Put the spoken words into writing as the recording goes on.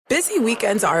Busy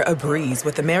weekends are a breeze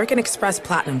with American Express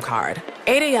Platinum Card.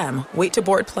 8 a.m., wait to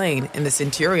board plane in the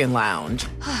Centurion Lounge.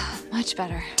 Much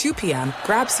better. 2 p.m.,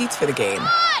 grab seats for the game.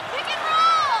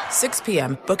 6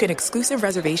 p.m., book an exclusive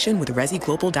reservation with Resy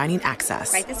Global Dining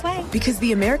Access. Right this way. Because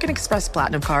the American Express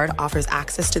Platinum Card offers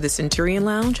access to the Centurion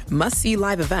Lounge, must-see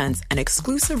live events, and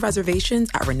exclusive reservations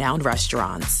at renowned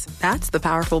restaurants. That's the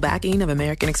powerful backing of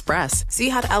American Express. See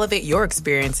how to elevate your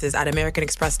experiences at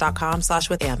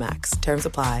americanexpress.com/withAmex. Terms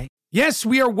apply. Yes,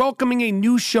 we are welcoming a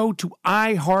new show to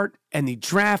iHeart and the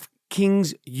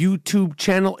DraftKings YouTube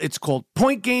channel. It's called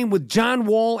Point Game with John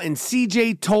Wall and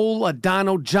CJ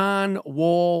Toledano. John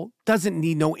Wall doesn't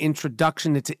need no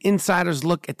introduction. It's an insider's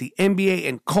look at the NBA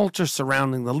and culture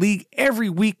surrounding the league. Every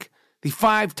week, the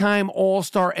 5-time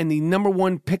All-Star and the number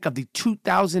 1 pick of the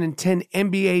 2010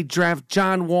 NBA draft,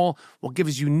 John Wall, will give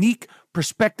his unique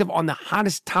perspective on the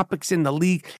hottest topics in the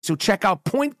league. So check out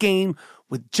Point Game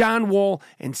with John Wall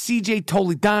and CJ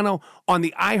Toledano on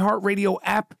the iHeartRadio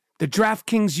app, the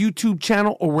DraftKings YouTube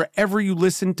channel, or wherever you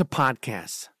listen to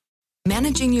podcasts.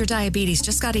 Managing your diabetes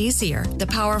just got easier. The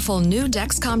powerful new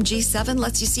Dexcom G7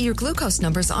 lets you see your glucose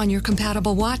numbers on your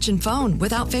compatible watch and phone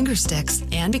without finger sticks.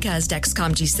 And because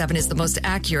Dexcom G7 is the most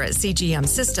accurate CGM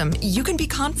system, you can be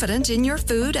confident in your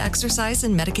food, exercise,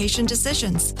 and medication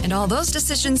decisions. And all those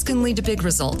decisions can lead to big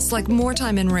results, like more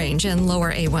time in range and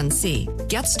lower A1C.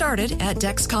 Get started at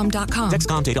Dexcom.com.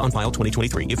 Dexcom data on file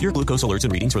 2023. If your glucose alerts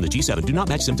and readings from the G7 do not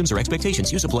match symptoms or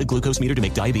expectations, use a blood glucose meter to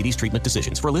make diabetes treatment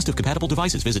decisions. For a list of compatible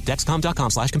devices, visit Dexcom.com/compatibility.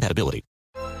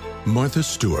 Martha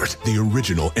Stewart, the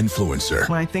original influencer.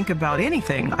 When I think about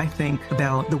anything, I think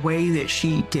about the way that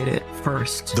she did it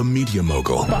first. The media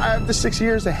mogul. 5 to 6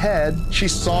 years ahead, she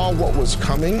saw what was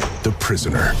coming. The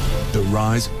prisoner. The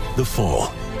rise, the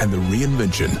fall, and the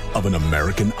reinvention of an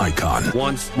American icon.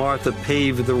 Once Martha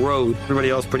paved the road, everybody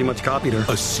else pretty much copied her.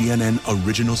 A CNN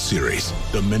original series,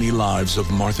 The Many Lives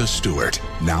of Martha Stewart,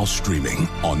 now streaming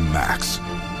on Max.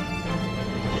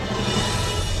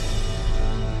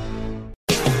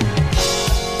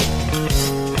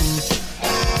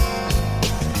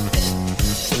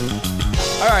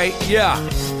 All right, yeah,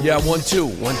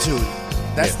 1-2.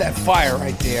 That's that fire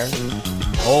right there.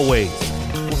 Always.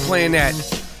 We're playing that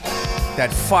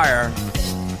fire,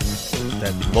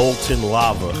 that molten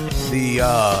lava. the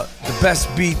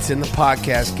best beats in the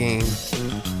podcast game.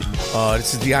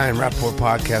 This is the Ian Rappaport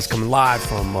podcast coming live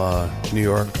from New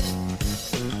York,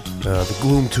 the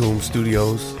Gloom Tomb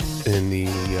Studios in the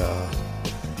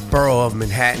borough of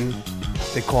Manhattan.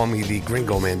 They call me the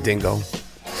Gringo Mandingo.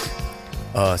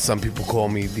 Some people call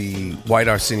me the White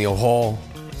Arsenio Hall.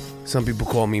 Some people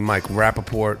call me Mike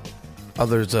Rappaport.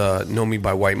 Others know me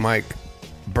by White Mike,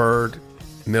 Bird,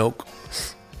 Milk.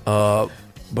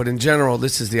 But in general,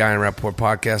 this is the Ian Rappaport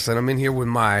podcast, and I'm in here with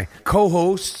my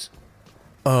co-host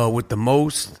with the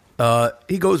most.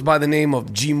 He goes by the name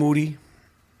of G Moody,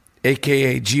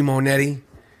 a.k.a. G Monetti,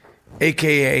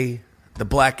 a.k.a. the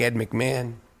Black Ed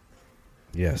McMahon.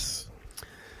 Yes.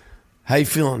 How you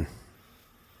feeling?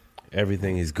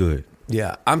 Everything is good.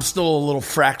 Yeah, I'm still a little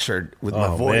fractured with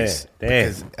my voice.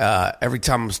 Man. Because every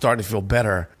time I'm starting to feel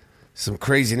better, some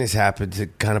craziness happens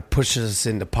that kind of pushes us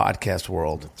into podcast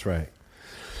world. That's right.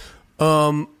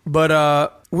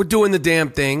 But we're doing the damn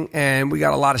thing, and we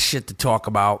got a lot of shit to talk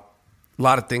about, a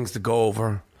lot of things to go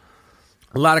over,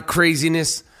 a lot of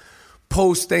craziness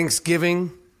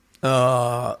post-Thanksgiving.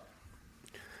 We're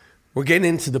getting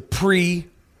into the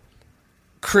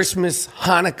pre-Christmas,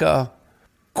 Hanukkah,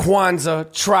 Kwanzaa,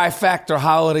 trifactor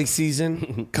holiday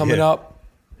season coming up.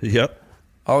 Yep.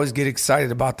 I always get excited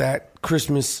about that.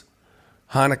 Christmas,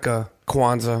 Hanukkah,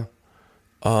 Kwanzaa.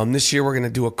 This year we're going to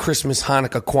do a Christmas,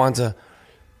 Hanukkah, Kwanzaa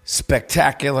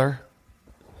spectacular.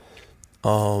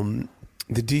 The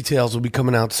details will be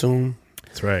coming out soon.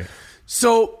 That's right.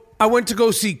 So I went to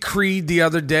go see Creed the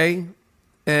other day.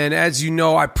 And as you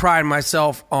know, I pride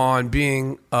myself on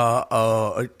being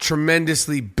a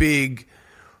tremendously big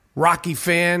Rocky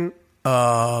fan.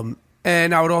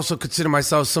 And I would also consider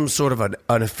myself some sort of an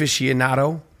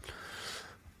aficionado.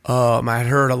 I had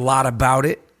heard a lot about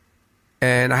it.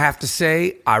 And I have to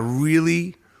say, I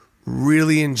really,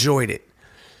 really enjoyed it.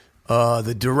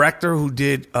 The director who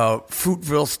did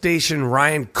Fruitville Station,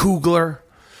 Ryan Coogler,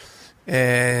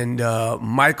 and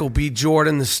Michael B.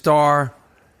 Jordan, the star,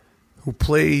 who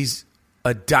plays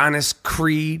Adonis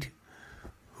Creed,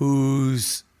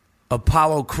 who's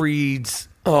Apollo Creed's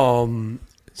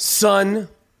son,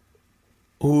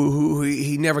 who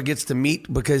he never gets to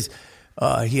meet because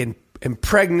he had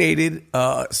impregnated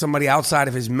somebody outside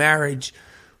of his marriage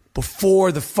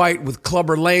before the fight with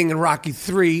Clubber Lang in Rocky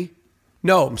III.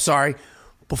 No, I'm sorry.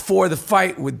 before the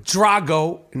fight with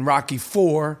Drago in Rocky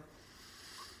IV,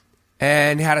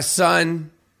 and had a son,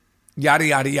 yada,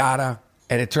 yada, yada,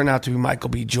 and it turned out to be Michael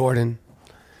B. Jordan.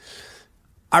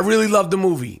 I really loved the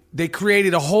movie. They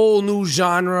created a whole new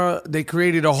genre. They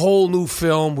created a whole new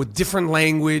film with different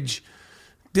language,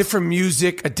 different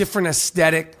music, a different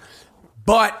aesthetic,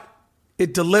 but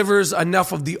it delivers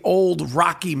enough of the old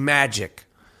Rocky magic.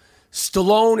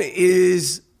 Stallone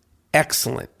is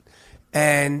excellent.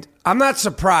 And I'm not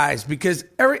surprised because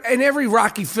in every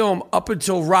Rocky film up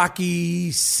until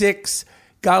Rocky 6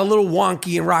 got a little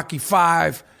wonky in Rocky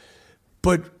 5,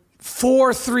 but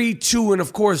 4, 3, 2, and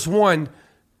of course 1,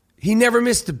 he never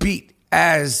missed a beat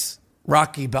as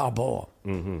Rocky Balboa.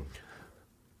 Mm-hmm.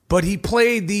 But he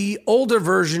played the older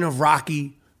version of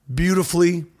Rocky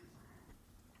beautifully,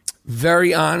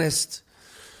 very honest,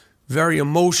 very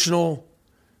emotional.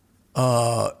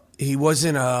 He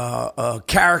wasn't a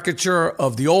caricature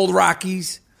of the old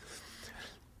Rockies.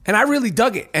 And I really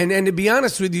dug it. And to be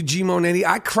honest with you, G. Monetti,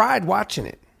 I cried watching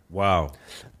it. Wow.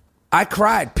 I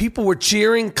cried. People were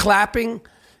cheering, clapping,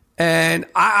 and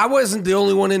I wasn't the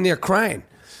only one in there crying.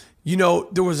 You know,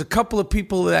 there was a couple of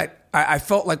people that I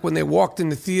felt like when they walked in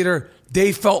the theater,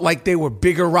 they felt like they were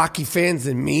bigger Rocky fans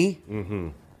than me. Mm-hmm.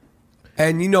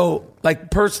 And, you know,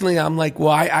 like personally, I'm like,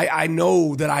 well, I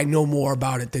know that I know more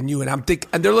about it than you. And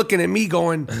and they're looking at me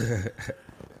going,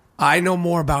 I know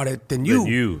more about it than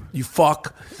you. You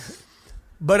fuck.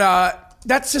 But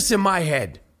that's just in my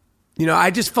head. You know,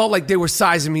 I just felt like they were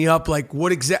sizing me up. Like,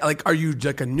 what exactly? Like, are you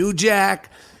like a new Jack?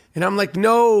 And I'm like,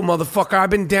 no, motherfucker. I've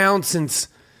been down since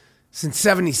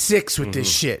 76 with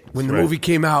this shit. When the movie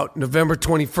came out, November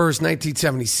 21st,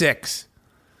 1976.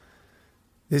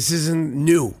 This isn't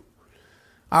new.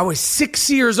 I was 6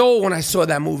 years old when I saw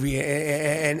that movie,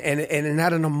 and it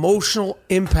had an emotional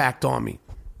impact on me.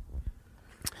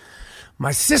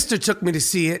 My sister took me to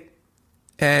see it,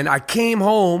 and I came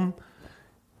home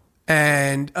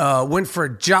and went for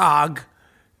a jog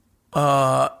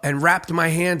and wrapped my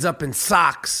hands up in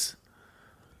socks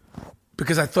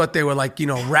because I thought they were like, you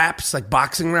know, wraps, like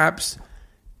boxing wraps.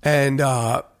 And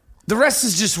the rest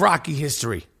is just Rocky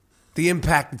history. The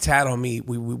impact it's had on me,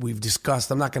 we've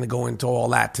discussed. I'm not going to go into all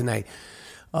that tonight.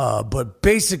 But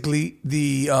basically,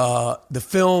 the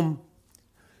film,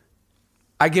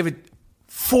 I give it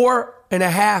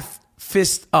 4.5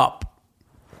 fists up.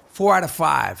 4 out of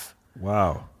 5.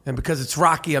 Wow. And because it's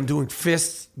Rocky, I'm doing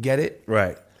fists. Get it?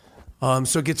 Right.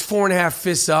 So it gets 4.5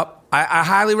 fists up. I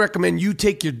highly recommend you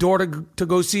take your daughter to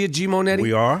go see it, G. Monetti.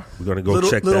 We are. We're going to go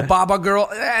check little that. Baba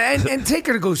girl. And take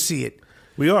her to go see it.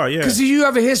 We are, yeah. Because you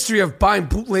have a history of buying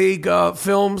bootleg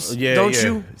films, don't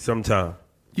you? Sometime.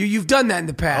 You've done that in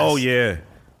the past. Oh, yeah.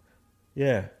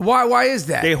 Yeah. Why is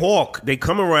that? They hawk. They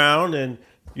come around and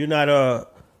you're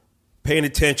not paying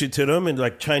attention to them. And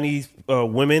like Chinese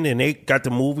women, and they got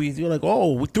the movies. You're like,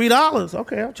 oh, $3.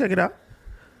 Okay, I'll check it out.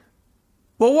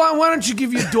 Well, why don't you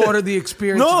give your daughter the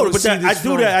experience? No, but I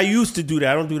do that. I used to do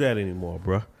that. I don't do that anymore,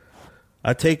 bro.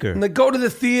 I take her. And they go to the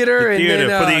theater, and then,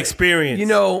 for the experience. You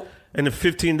know. And the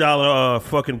 $15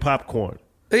 fucking popcorn.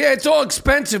 Yeah, it's all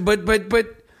expensive, but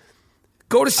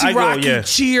go to see Rocky,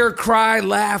 cheer, cry,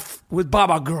 laugh with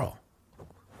Baba Girl.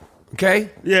 Okay?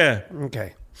 Yeah.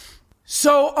 Okay.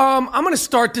 So I'm going to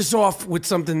start this off with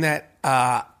something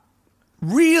that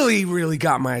really, really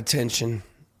got my attention.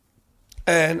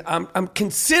 And I'm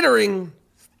considering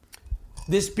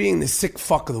this being the sick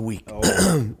fuck of the week.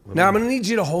 Oh. Now, I'm going to need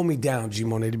you to hold me down, G.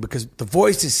 Monetti, because the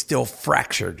voice is still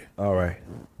fractured. All right.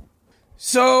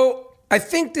 So I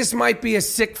think this might be a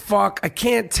sick fuck. I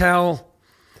can't tell.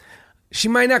 She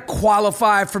might not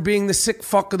qualify for being the sick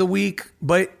fuck of the week,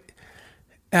 but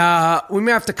we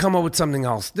may have to come up with something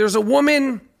else. There's a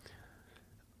woman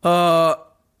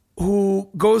who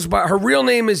goes by, her real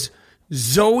name is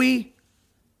Zoe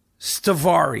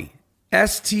Stavari,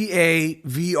 Stavari,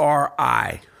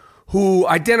 who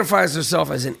identifies herself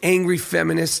as an angry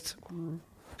feminist.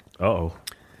 Uh-oh.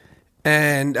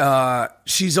 And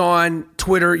she's on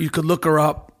Twitter. You could look her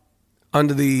up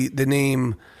under the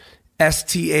name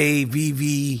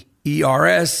Stavvers,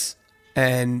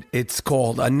 and it's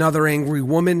called Another Angry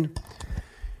Woman.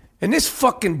 And this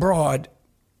fucking broad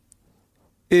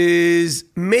is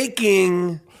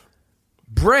baking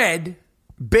bread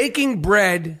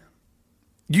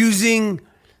using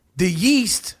the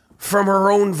yeast from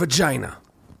her own vagina.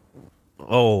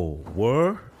 Oh,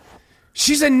 word?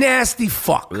 She's a nasty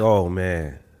fuck. Oh,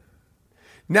 man.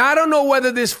 Now, I don't know whether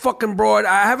this fucking broad,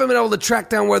 I haven't been able to track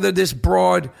down whether this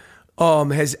broad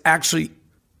has actually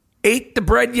ate the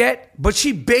bread yet, but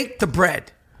she baked the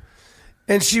bread.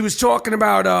 And she was talking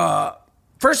about,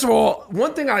 first of all,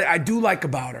 one thing I do like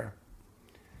about her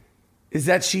is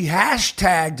that she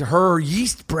hashtagged her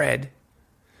yeast bread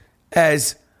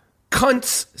as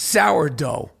cunts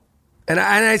sourdough. And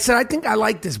I said, I think I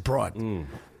like this broad.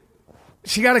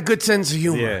 She got a good sense of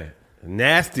humor. Yeah.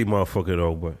 Nasty motherfucker,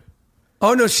 though, but.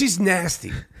 Oh, no, she's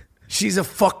nasty. She's a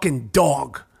fucking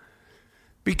dog.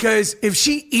 Because if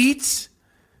she eats...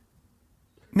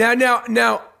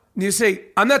 Now, you say,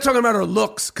 I'm not talking about her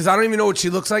looks, because I don't even know what she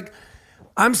looks like.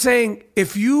 I'm saying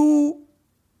if you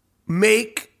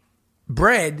make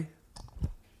bread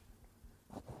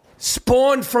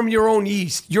spawned from your own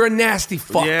yeast, you're a nasty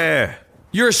fuck. Yeah.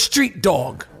 You're a street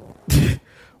dog.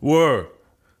 Word.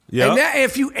 Yeah. And that,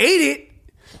 if you ate it,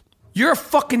 you're a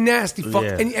fucking nasty fuck.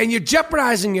 Yeah. And you're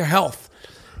jeopardizing your health.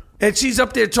 And she's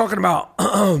up there talking about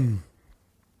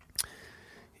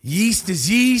yeast is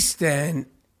yeast and,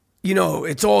 you know,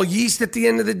 it's all yeast at the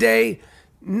end of the day.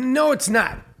 No, it's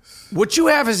not. What you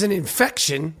have is an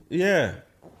infection. Yeah.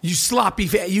 You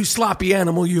sloppy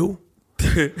animal, you.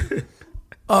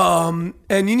 And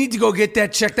you need to go get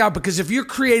that checked out, because if you're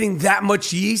creating that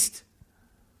much yeast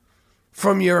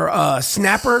from your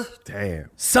snapper, damn,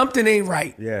 something ain't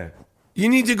right. Yeah. You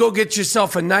need to go get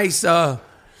yourself a nice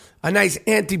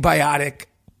antibiotic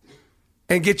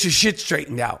and get your shit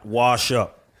straightened out. Wash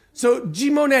up. So, G.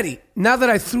 Monetti, now that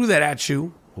I threw that at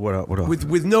you, what up?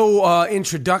 With no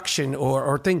introduction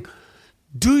or thing,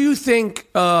 do you think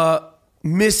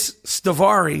Miss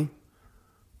Stavari,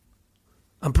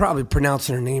 I'm probably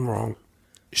pronouncing her name wrong,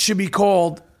 should be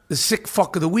called the sick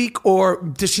fuck of the week, or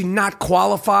does she not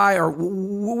qualify? Or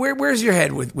where's your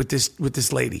head with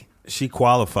this lady? She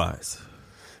qualifies.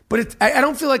 But I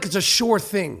don't feel like it's a sure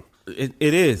thing. It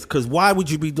is, because why would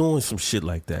you be doing some shit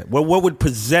like that? What would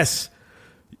possess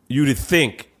you to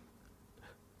think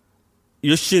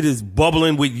your shit is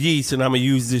bubbling with yeast and I'm going to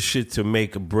use this shit to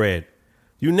make a bread?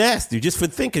 You nasty just for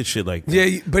thinking shit like that.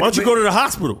 Yeah, why don't you go to the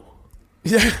hospital?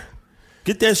 Yeah.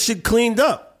 Get that shit cleaned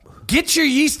up. Get your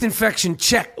yeast infection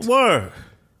checked. Word.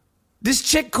 This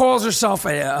chick calls herself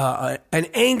an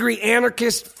angry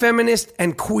anarchist, feminist,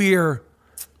 and queer.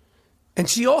 And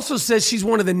she also says she's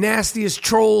one of the nastiest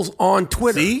trolls on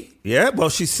Twitter. See? Yeah, well,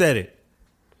 she said it.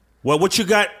 Well, what you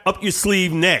got up your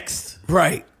sleeve next?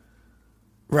 Right.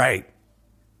 Right?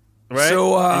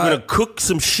 So you're going to cook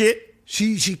some shit?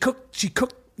 She cooked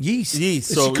yeast.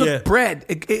 So, she cooked bread.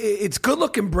 It's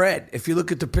good-looking bread. If you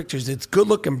look at the pictures, it's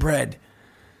good-looking bread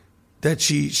that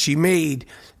she made.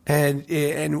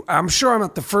 And I'm sure I'm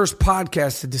not the first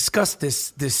podcast to discuss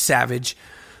this savage.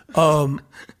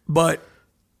 But,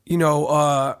 you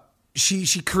know,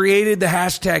 she created the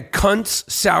hashtag cunts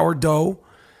sourdough,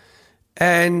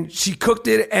 and she cooked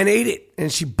it and ate it,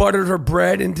 and she buttered her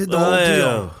bread and did the whole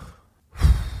deal.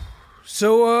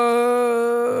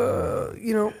 So,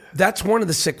 you know, that's one of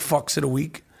the sick fucks of the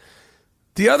week.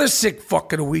 The other sick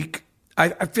fuck of the week,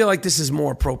 I feel like this is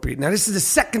more appropriate. Now, this is the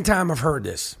second time I've heard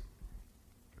this.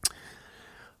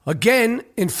 Again,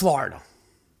 in Florida.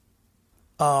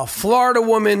 A Florida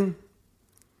woman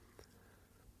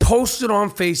posted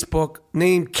on Facebook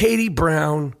named Katie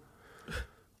Brown,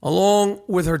 along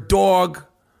with her dog,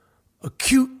 a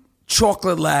cute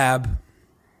chocolate lab.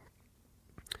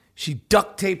 She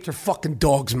duct taped her fucking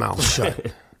dog's mouth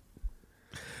shut.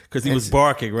 Because he was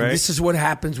barking, right? This is what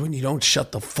happens when you don't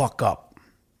shut the fuck up.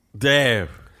 Damn.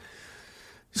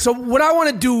 So what I want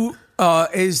to do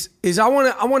is I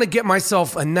want to get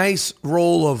myself a nice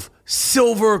roll of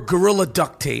silver Gorilla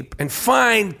duct tape and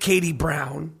find Katie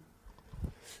Brown.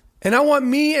 And I want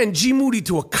me and G Moody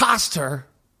to accost her,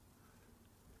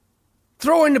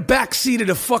 throw her in the back seat of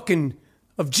the fucking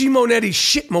of G Monetti's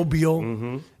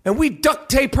shitmobile, and we duct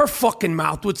tape her fucking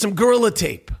mouth with some Gorilla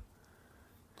tape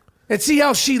and see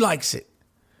how she likes it.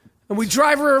 And we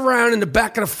drive her around in the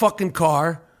back of the fucking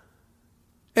car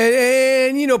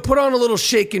and you know, put on a little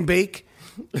shake and bake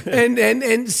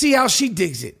and see how she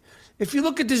digs it. If you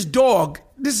look at this dog,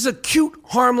 this is a cute,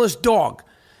 harmless dog.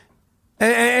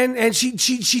 And she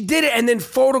did it and then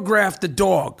photographed the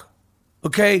dog.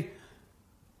 Okay?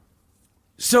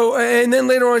 So, and then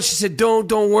later on she said, don't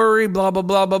worry, blah, blah,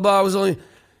 blah, blah, blah.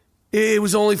 It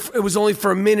was only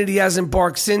for a minute. He hasn't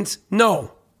barked since.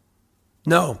 No,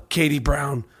 Katie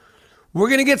Brown. We're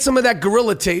going to get some of that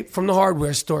Gorilla tape from the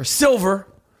hardware store. Silver.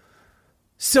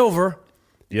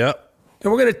 Yep.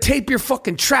 And we're going to tape your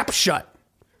fucking trap shut,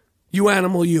 you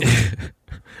animal, you.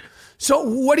 So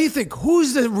what do you think?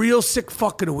 Who's the real sick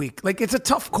fuck of the week? Like, it's a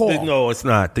tough call. No, it's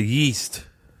not. The yeast.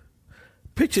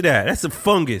 Picture that. That's a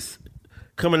fungus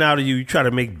coming out of you. You try to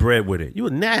make bread with it. You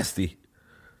were nasty.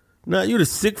 No, you the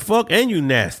sick fuck and you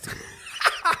nasty.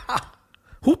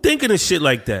 Who thinking of shit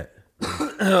like that?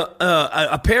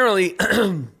 Apparently,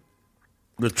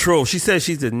 The troll. She says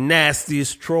she's the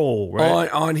nastiest troll,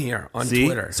 right? On here, on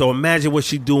Twitter. So imagine what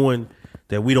she's doing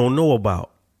that we don't know about.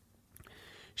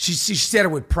 She said it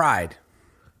with pride.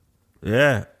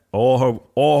 Yeah. All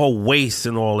her waist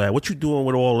and all that. What you doing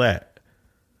with all that?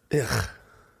 Ugh.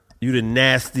 You the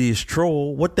nastiest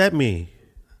troll. What that mean?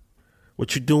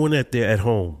 What you doing at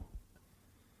home?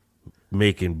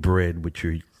 Making bread with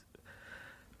your...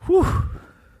 Whew.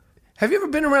 Have you ever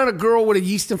been around a girl with a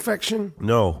yeast infection?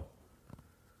 No.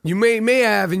 You may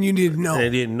have, and you didn't know. I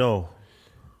didn't know.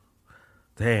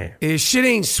 Damn. Shit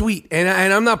ain't sweet, and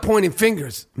I'm not pointing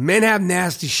fingers. Men have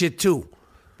nasty shit too.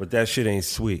 But that shit ain't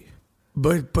sweet.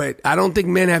 But I don't think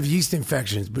men have yeast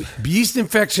infections. But yeast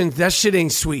infections, that shit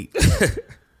ain't sweet.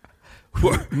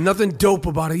 Nothing dope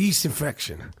about a yeast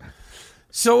infection.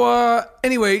 So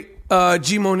anyway,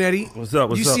 G Monetti, what's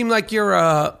up? You seem like you're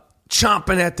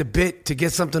chomping at the bit to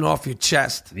get something off your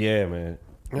chest. Yeah, man.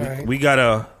 Right. We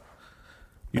got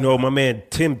my man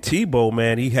Tim Tebow,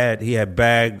 man. He had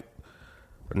bagged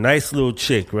a nice little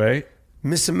chick, right?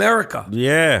 Miss America.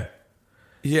 Yeah.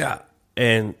 Yeah.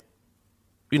 And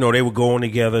they were going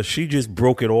together. She just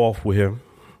broke it off with him.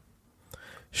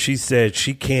 She said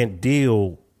she can't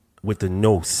deal with the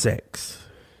no sex.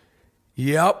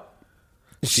 Yep.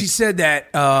 She said that.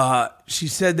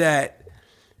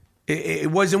 It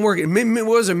wasn't working. It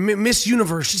was a Miss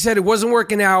Universe. She said it wasn't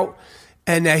working out,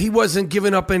 and that he wasn't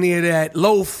giving up any of that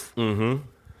loaf. Mm-hmm.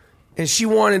 And she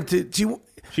wanted to.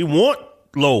 She want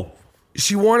loaf.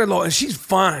 She wanted loaf, and she's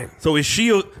fine. So is she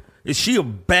a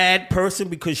bad person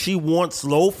because she wants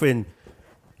loaf and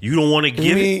you don't want to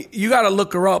give it? You got to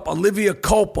look her up. Olivia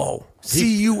Culpo.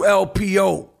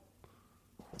 Culpo.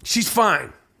 She's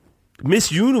fine.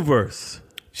 Miss Universe.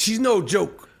 She's no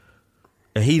joke.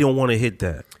 And he don't want to hit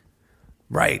that.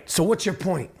 Right. So what's your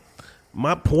point?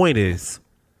 My point is,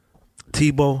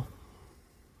 Tebow,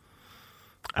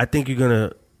 I think you're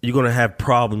gonna have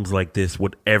problems like this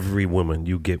with every woman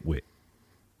you get with.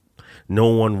 No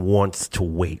one wants to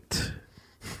wait.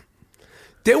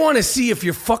 They want to see if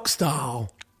your fuck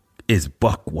style is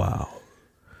buck wild.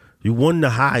 You won the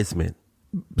Heisman.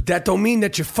 But that don't mean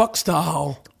that your fuck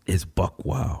style is buck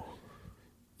wild.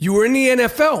 You were in the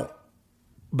NFL,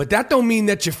 but that don't mean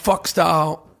that your fuck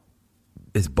style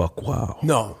is buck wild.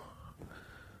 No.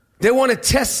 They want to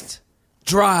test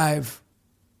drive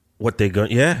what they gonna.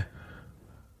 Yeah.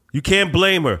 You can't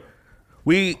blame her.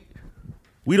 We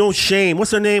don't shame.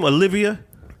 What's her name? Olivia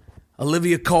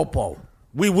Culpo.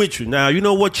 We with you. Now, you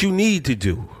know what you need to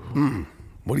do.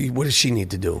 What does she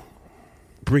need to do?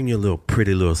 Bring your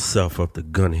pretty little self up the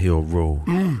Gun Hill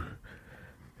Road.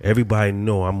 Everybody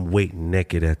know I'm waiting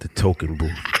naked at the token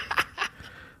booth.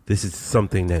 This is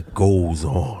something that goes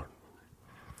on.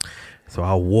 So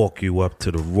I'll walk you up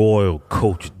to the Royal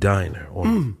Coach Diner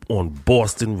on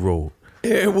Boston Road.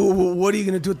 What are you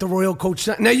going to do at the Royal Coach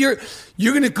Diner? Now, you're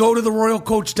going to go to the Royal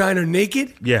Coach Diner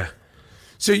naked? Yeah.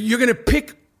 So you're going to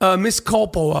pick Miss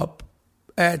Culpo up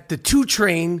at the 2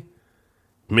 train.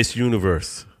 Miss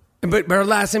Universe. But her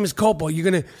last name is Culpo.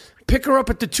 You're going to pick her up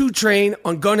at the 2 train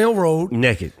on Gun Hill Road.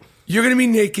 Naked. You're going to be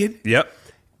naked. Yep.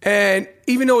 And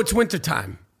even though it's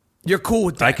wintertime, you're cool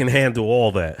with that. I can handle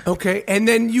all that. Okay. And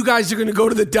then you guys are going to go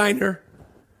to the diner.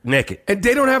 Naked. And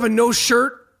they don't have a no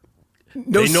shirt?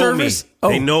 No they know service? Me. Oh,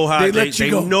 they know how they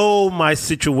know my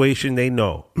situation. They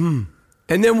know. And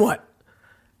then what?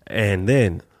 And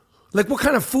then, like, what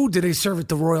kind of food do they serve at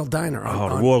the Royal Diner?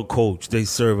 The Royal Coach, they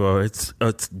serve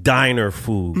it's diner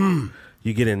food.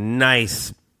 You get a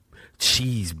nice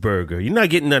cheeseburger. You're not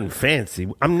getting nothing fancy.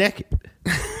 I'm naked.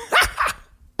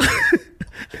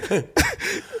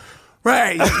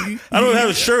 Right. I don't have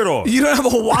a shirt on. You don't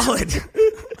have a wallet.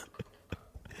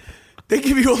 They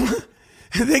give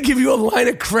you a line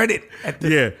of credit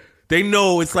Yeah. They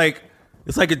know it's like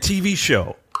a TV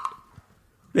show.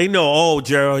 They know,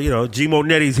 Gerald, G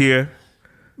Monetti's here.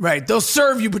 Right. They'll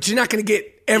serve you, but you're not going to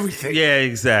get everything. Yeah,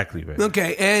 exactly, man.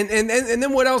 Okay. And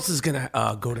then what else is going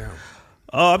to go down?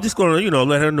 I'm just going to,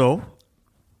 let her know.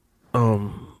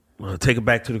 Take her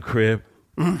back to the crib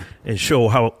and show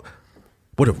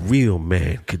what a real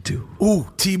man could do. Ooh,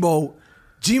 Tebow.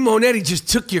 G Monetti just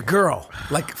took your girl,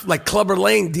 like Clubber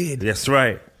Lang did. That's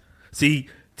right. See,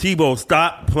 Tebow,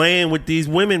 stop playing with these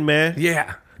women, man.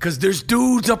 Yeah, because there's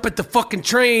dudes up at the fucking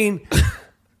train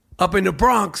up in the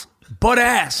Bronx, butt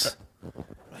ass,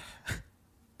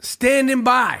 standing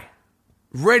by,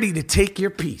 ready to take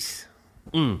your piece.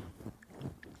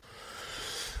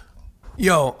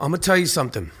 Yo, I'm going to tell you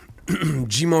something.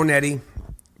 G Monetti,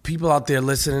 people out there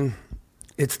listening,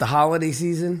 it's the holiday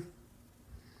season.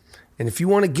 And if you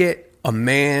want to get a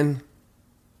man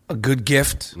a good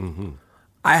gift,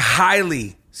 I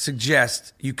highly,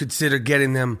 suggest you consider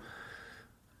getting them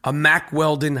a Mack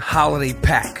Weldon holiday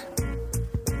pack.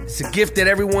 It's a gift that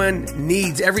everyone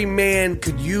needs. Every man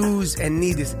could use and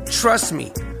need this. Trust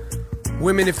me.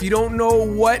 Women, if you don't know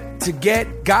what to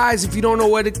get, guys, if you don't know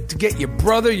what to get your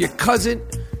brother, your cousin,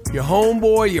 your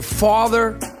homeboy, your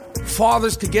father,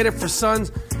 fathers could get it for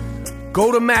sons,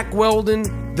 go to Mack Weldon.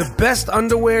 The best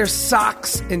underwear,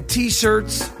 socks, and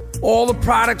t-shirts. All the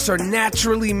products are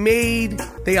naturally made.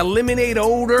 They eliminate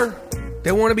odor.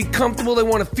 They want to be comfortable. They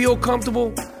want to feel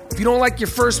comfortable. If you don't like your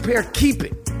first pair, keep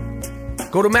it.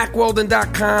 Go to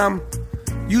MackWeldon.com.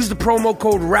 Use the promo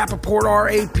code Rappaport,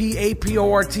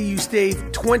 R-A-P-A-P-O-R-T. You save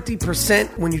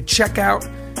 20% when you check out.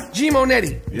 G.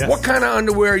 Monetti, yes. What kind of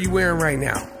underwear are you wearing right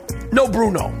now? No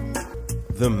Bruno.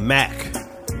 The Mack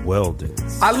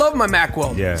Weldons. I love my Mack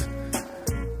Weldons. Yeah.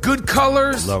 Good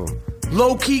colors. Love them.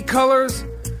 Low-key colors.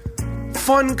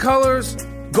 Fun colors.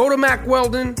 Go to Mack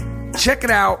Weldon. Check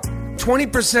it out.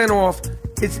 20% off.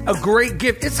 It's a great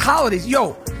gift. It's holidays.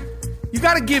 Yo, you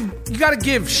gotta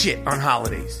give shit on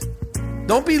holidays.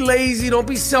 Don't be lazy, don't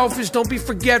be selfish, don't be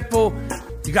forgetful.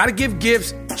 You gotta give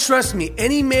gifts. Trust me,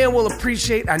 any man will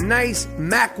appreciate a nice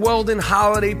Mack Weldon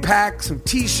holiday pack, some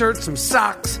t-shirts, some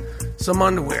socks, some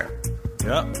underwear.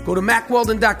 Yep. Go to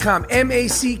MackWeldon.com,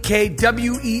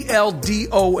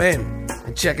 MackWeldon,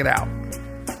 and check it out.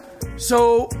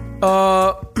 So,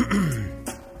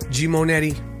 G.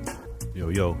 Monetti.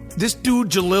 Yo. This dude,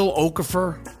 Jahlil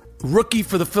Okafor, rookie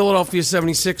for the Philadelphia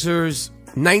 76ers,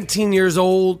 19 years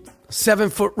old,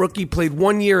 7-foot rookie, played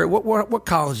 1 year at what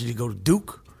college did he go to?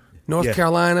 Duke? North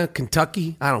Carolina?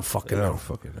 Kentucky? I don't fucking know.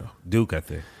 Duke, I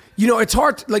think. You know, it's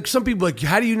hard, like some people are like,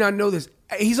 how do you not know this?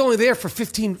 He's only there for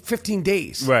 15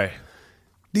 days. Right.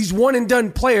 These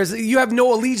one-and-done players, you have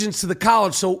no allegiance to the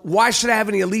college, so why should I have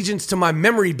any allegiance to my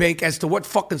memory bank as to what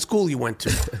fucking school you went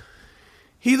to?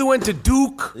 He either went to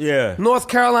Duke, North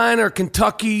Carolina, or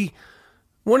Kentucky,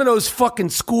 one of those fucking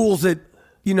schools that,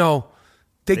 you know,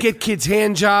 they get kids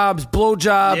hand jobs, blow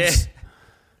jobs,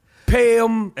 pay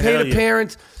them, pay the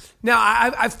parents. Now,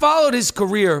 I followed his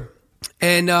career,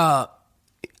 and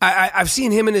I've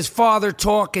seen him and his father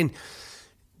talk, and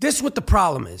this is what the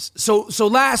problem is. So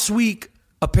last week,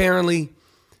 apparently,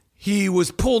 he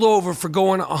was pulled over for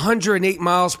going 108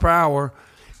 miles per hour,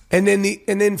 and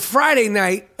then Friday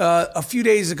night, a few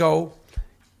days ago,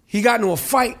 he got into a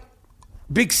fight.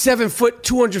 Big 7-foot,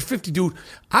 250 dude.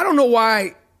 I don't know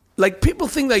why. Like, people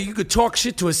think that you could talk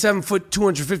shit to a 7-foot,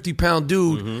 250-pound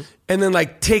dude and then,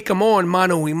 like, take him on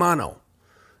mano-y-mano.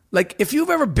 Like, if you've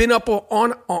ever been up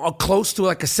on close to,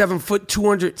 like, a 7-foot,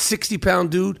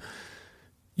 260-pound dude,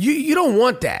 you don't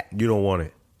want that. You don't want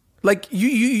it. Like,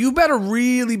 you better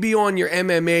really be on your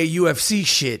MMA, UFC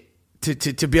shit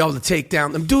to be able to take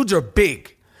down. Them dudes are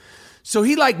big. So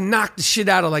he, like, knocked the shit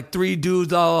out of, like, 3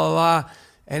 dudes,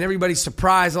 and everybody's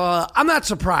surprised. I'm not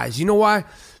surprised. You know why?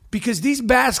 Because these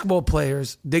basketball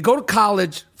players, they go to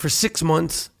college for 6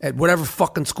 months at whatever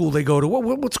fucking school they go to.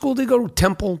 What school do they go to?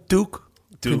 Temple? Duke?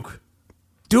 Duke.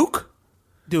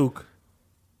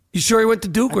 You sure he went to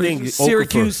Duke or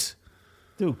Syracuse?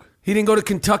 Duke. He didn't go to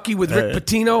Kentucky with Rick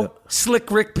Pitino? Slick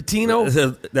Rick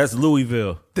Pitino? That's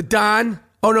Louisville. The Don?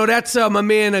 Oh, no, that's my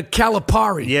man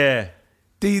Calipari. Yeah.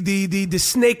 The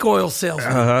snake oil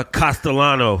salesman.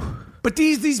 Castellano. But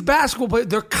these basketball players,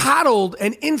 they're coddled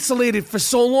and insulated for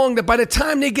so long that by the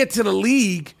time they get to the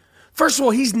league, first of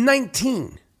all, he's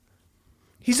 19.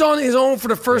 He's on his own for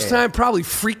the first time, probably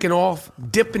freaking off,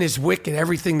 dipping his wick in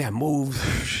everything that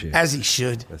moves, as he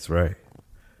should. That's right.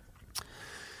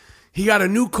 He got a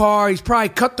new car. He's probably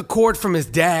cut the cord from his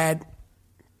dad,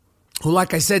 who,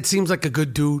 like I said, seems like a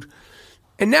good dude.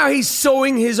 And now he's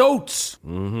sowing his oats.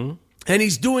 Mm-hmm. And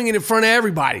he's doing it in front of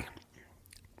everybody.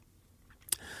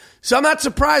 So I'm not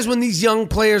surprised when these young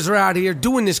players are out here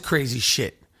doing this crazy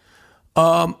shit.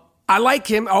 I like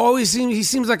him. He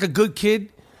seems like a good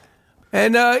kid.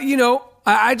 And,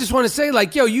 I just want to say,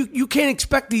 like, yo, you can't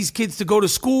expect these kids to go to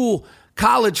school,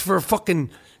 college for a fucking,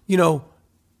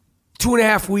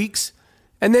 2.5 weeks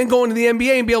and then go into the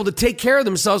NBA and be able to take care of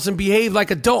themselves and behave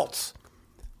like adults.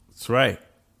 That's right.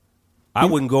 I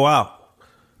wouldn't go out.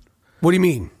 What do you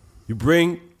mean? You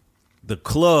bring the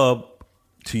club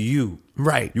to you.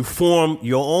 Right. You form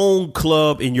your own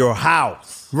club in your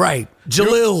house. Right.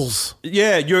 Jahlil's.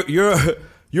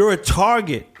 You're a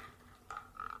target.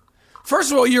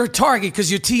 First of all, you're a target because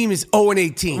your team is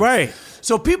 0-18. Right.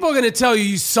 So people are going to tell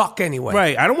you suck anyway.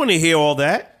 Right. I don't want to hear all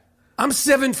that. I'm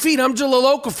 7 feet. I'm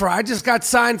Jahlil Okafor. I just got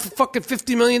signed for fucking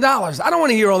 $50 million. I don't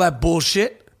want to hear all that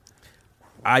bullshit.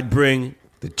 I'd bring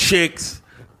the chicks,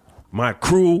 my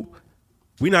crew.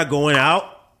 We're not going out.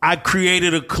 I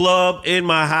created a club in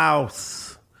my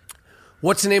house.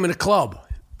 What's the name of the club?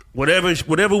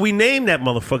 Whatever we name that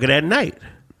motherfucker that night.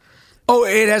 Oh,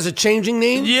 it has a changing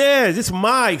name? Yeah, it's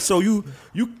Mike. So you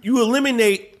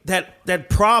eliminate that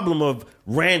problem of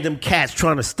random cats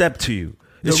trying to step to you.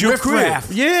 It's The your riffraff.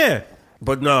 crib. Yeah.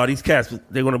 But no, these cats,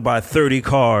 they're going to buy 30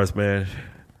 cars, man.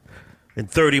 And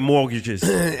 30 mortgages.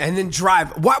 And then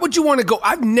drive. Why would you want to go?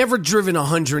 I've never driven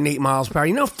 108 miles per hour.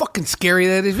 You know how fucking scary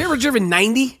that is? Have you ever driven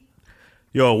 90?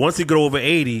 Yo, once you get over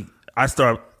 80, I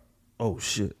start, oh,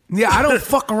 shit. Yeah, I don't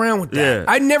fuck around with that. Yeah.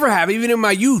 I never have, even in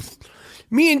my youth.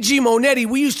 Me and G. Monetti,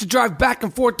 we used to drive back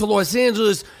and forth to Los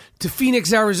Angeles to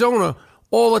Phoenix, Arizona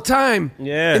all the time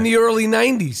in the early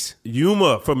 90s.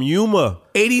 From Yuma.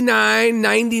 89,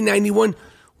 90, 91.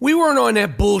 We weren't on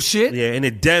that bullshit. Yeah, in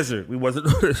the desert. We wasn't.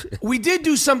 We did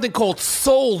do something called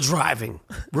soul driving.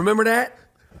 Remember that?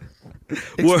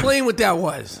 Explain what that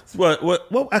was. What?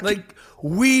 Like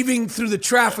weaving through the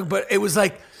traffic, but it was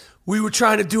like we were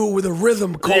trying to do it with a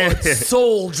rhythm called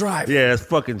soul driving. Yeah, it's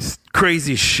fucking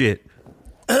crazy shit.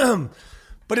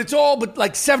 But it's all but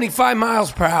like 75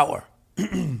 miles per hour.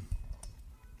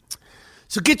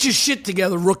 So get your shit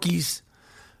together, rookies.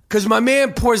 Because my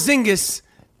man Porzingis,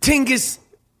 Tingus,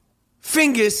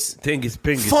 Fingus,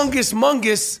 Fungus,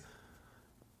 Mungus,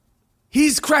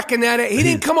 he's cracking that ass. He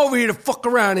didn't come over here to fuck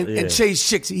around and chase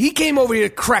chicks. He came over here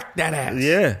to crack that ass.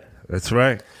 Yeah, that's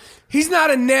right. He's not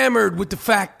enamored with the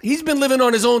fact he's been living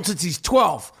on his own since he's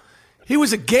 12. He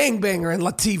was a gangbanger in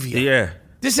Latvia. Yeah.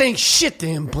 This ain't shit to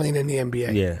him playing in the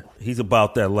NBA. Yeah, he's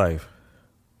about that life.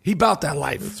 He about that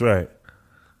life. That's right.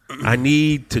 I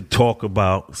need to talk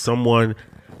about someone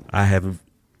I have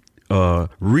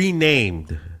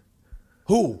renamed.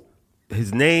 Who?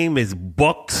 His name is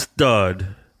Buck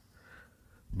Stud,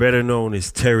 better known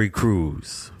as Terry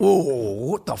Crews. Oh,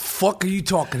 what the fuck are you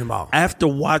talking about? After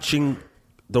watching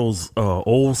those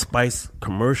Old Spice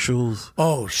commercials.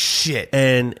 Oh, shit.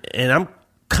 And I'm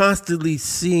constantly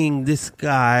seeing this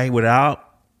guy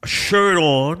without a shirt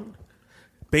on,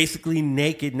 basically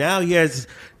naked. Now he has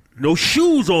no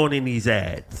shoes on in these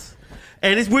ads.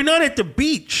 And we're not at the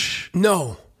beach.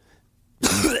 No.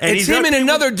 And it's him and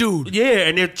another dude. Yeah,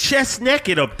 and they're chest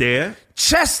naked up there.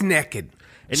 Chest naked.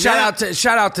 And shout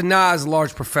out to Nas,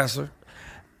 Large Professor.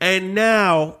 And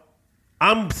now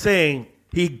I'm saying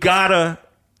he gotta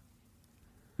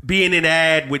be in an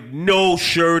ad with no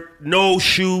shirt, no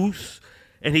shoes,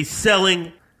 and he's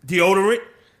selling deodorant.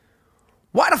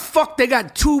 Why the fuck they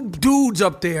got two dudes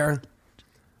up there,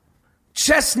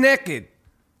 chest naked?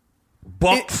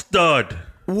 Buck Stud.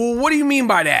 Well, what do you mean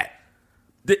by that?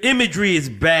 The imagery is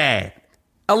bad.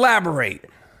 Elaborate.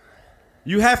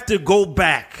 You have to go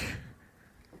back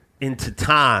into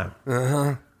time.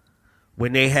 Uh-huh.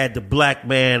 When they had the black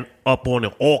man up on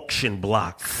an auction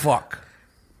block. Fuck.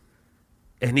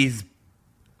 And he's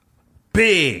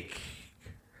big.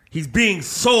 He's being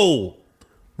sold.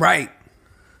 Right.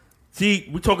 See,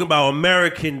 we're talking about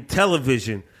American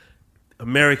television,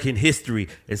 American history,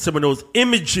 and some of those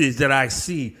images that I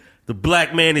see. The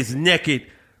black man is naked,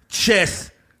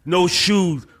 chest, no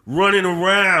shoes, running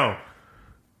around.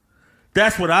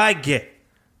 That's what I get.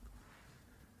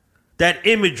 That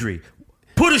imagery.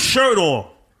 Put a shirt on.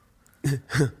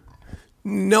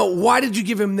 No, why did you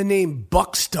give him the name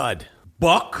Buck Stud?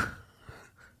 Buck?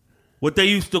 What they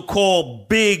used to call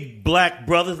big black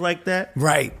brothers like that?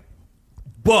 Right.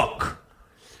 Buck.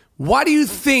 Why do you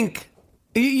think...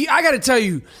 I got to tell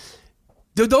you,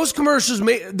 those commercials,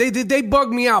 they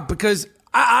bugged me out because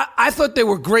I thought they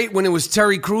were great when it was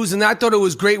Terry Crews, and I thought it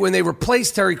was great when they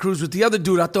replaced Terry Crews with the other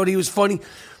dude. I thought he was funny.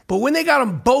 But when they got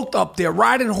them both up there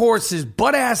riding horses,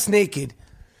 butt-ass naked,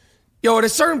 yo, at a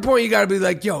certain point you got to be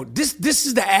like, yo, this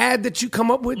is the ad that you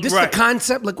come up with? This is the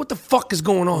concept? Like, what the fuck is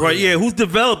going on? Right, here? yeah, who's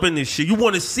developing this shit? You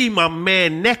want to see my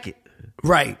man naked.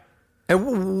 Right.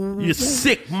 And your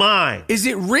sick mind. Is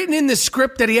it written in the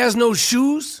script that he has no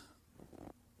shoes?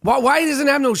 Why he doesn't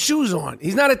have no shoes on?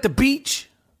 He's not at the beach?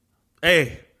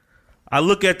 Hey, I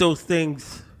look at those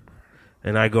things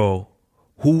and I go,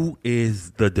 who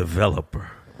is the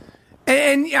developer?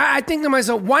 And I think to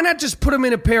myself, why not just put him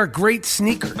in a pair of great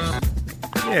sneakers?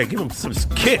 Yeah, give him some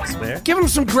kicks, man. Give him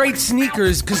some great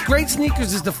sneakers, because Great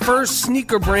Sneakers is the first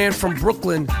sneaker brand from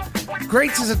Brooklyn.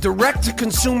 Greats is a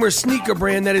direct-to-consumer sneaker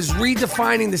brand that is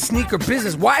redefining the sneaker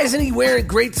business. Why isn't he wearing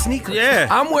great sneakers? Yeah.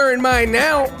 I'm wearing mine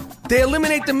now. They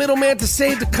eliminate the middleman to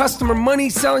save the customer money,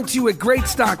 selling to you at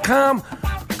greats.com.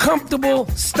 Comfortable,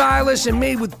 stylish, and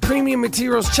made with premium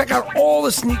materials. Check out all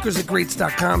the sneakers at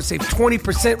greats.com. Save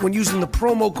 20% when using the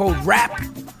promo code RAP,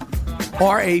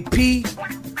 R-A-P.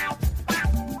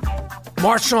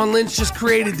 Marshawn Lynch just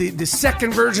created the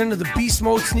second version of the Beast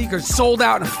Mode sneakers. Sold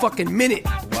out in a fucking minute.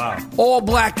 Wow. Wow. All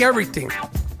black everything.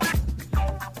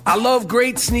 I love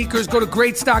great sneakers. Go to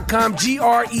greats.com,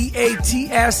 GREATS.com.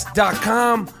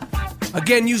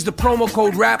 Again, use the promo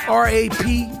code RAP,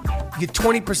 R-A-P. Get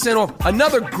 20% off.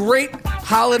 Another great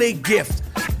holiday gift.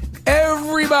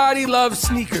 Everybody loves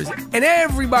sneakers, and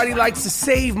everybody likes to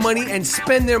save money and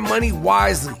spend their money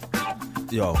wisely.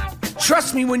 Yo.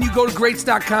 Trust me, when you go to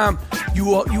greats.com, you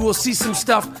will see some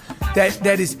stuff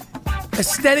that is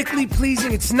aesthetically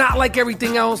pleasing. It's not like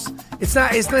everything else. It's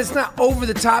not over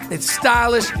the top. It's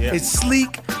stylish. Yeah. It's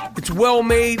sleek. It's well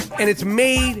made, and it's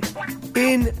made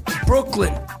in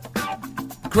Brooklyn.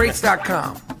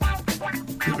 Greats.com.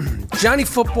 Johnny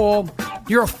Football,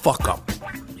 you're a fuck up.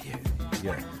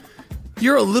 Yeah.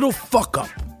 You're a little fuck up.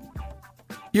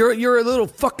 You're a little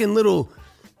fucking little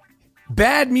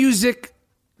bad music,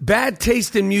 bad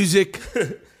taste in music.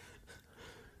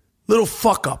 Little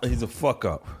fuck up. He's a fuck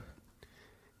up.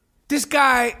 This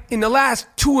guy, in the last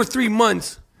 2 or 3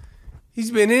 months, he's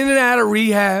been in and out of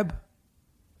rehab,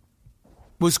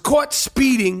 was caught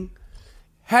speeding,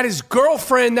 had his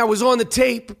girlfriend that was on the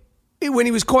tape when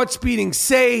he was caught speeding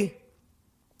say,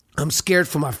 "I'm scared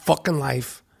for my fucking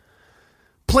life."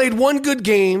 Played one good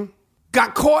game,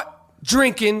 got caught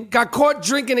drinking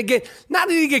again. Not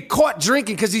that he get caught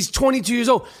drinking because he's 22 years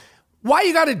old. Why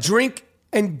you got to drink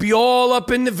and be all up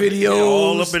in the videos? Yeah,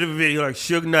 all up in the video like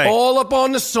Suge Knight. All up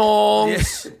on the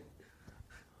songs. Yeah.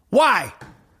 Why?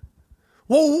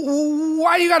 Well,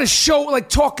 why you got to show, like,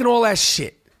 talking all that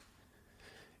shit?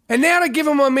 And now to give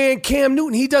him my man Cam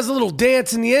Newton, he does a little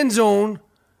dance in the end zone,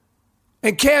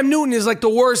 and Cam Newton is like the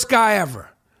worst guy ever.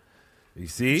 You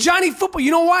see? Johnny Football,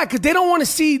 you know why? Because they don't want to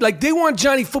see, like, they want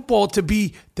Johnny Football to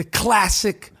be the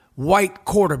classic white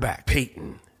quarterback.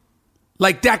 Peyton.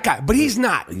 Like that guy. But he's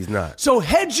not. He's not. So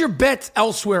hedge your bets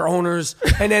elsewhere, owners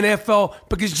and NFL,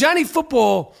 because Johnny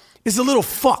Football is a little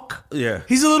fuck. Yeah.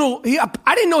 He's a little,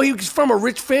 I didn't know he was from a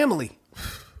rich family.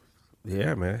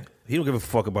 Yeah, man. He don't give a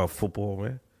fuck about football,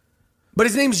 man. But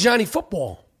his name's Johnny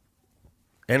Football.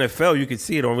 NFL, you can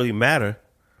see it don't really matter.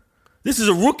 This is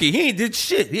a rookie. He ain't did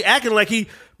shit. He acting like he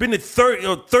been to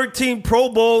 13 Pro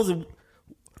Bowls. And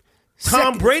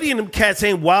Tom Brady and them cats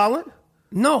ain't wildin'.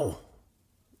 No.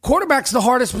 Quarterback's the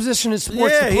hardest position in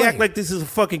sports to play. He act like this is a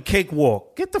fucking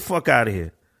cakewalk. Get the fuck out of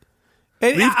here.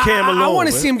 And leave Cam alone. I want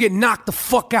to see him get knocked the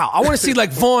fuck out. I want to see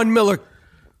like Von Miller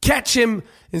catch him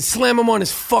and slam him on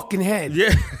his fucking head.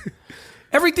 Yeah.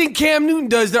 Everything Cam Newton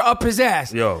does, they're up his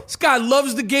ass. Yo. This guy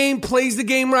loves the game, plays the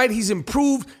game right. He's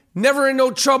improved, never in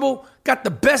no trouble, got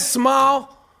the best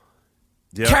smile,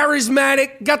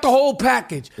 charismatic, got the whole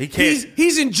package.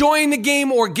 He's enjoying the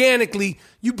game organically.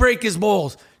 You break his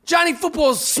balls. Johnny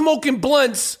Football's smoking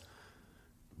blunts.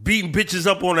 Beating bitches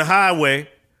up on the highway.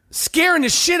 Scaring the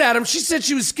shit out of him. She said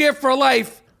she was scared for her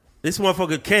life. This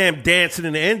motherfucker Cam dancing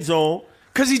in the end zone.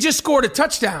 Because he just scored a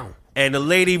touchdown. And the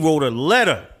lady wrote a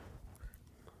letter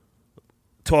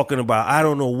talking about, I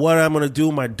don't know what I'm going to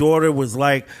do. My daughter was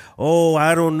like, oh,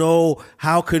 I don't know.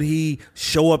 How could he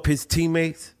show up his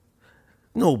teammates?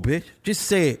 No, bitch. Just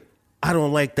say it. I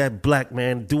don't like that black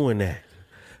man doing that.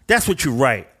 That's what you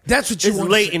write. That's what you want.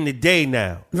 It's late in the day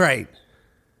now. Right.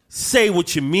 Say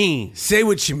what you mean. Say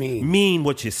what you mean. Mean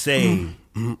what you say.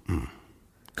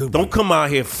 Don't come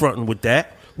out here fronting with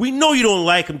that. We know you don't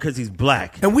like him because he's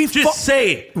black. And we just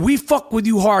say it. We fuck with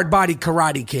you hard body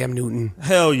karate, Cam Newton.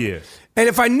 Hell yeah. And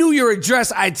if I knew your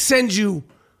address, I'd send you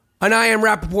an I Am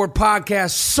Rappaport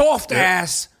podcast soft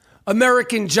ass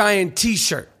American Giant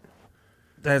t-shirt.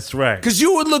 That's right. Because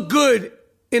you would look good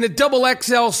in a double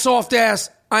XL soft ass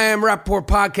I Am Rappaport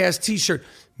podcast t-shirt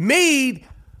made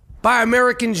by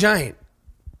American Giant.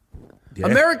 Yeah.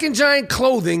 American Giant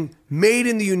clothing made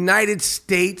in the United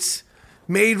States,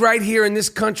 made right here in this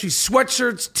country.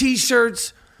 Sweatshirts,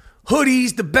 t-shirts,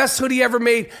 hoodies, the best hoodie ever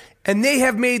made. And they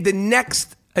have made the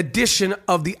next edition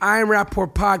of the I Am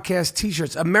Rappaport podcast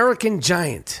t-shirts. American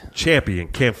Giant. Champion.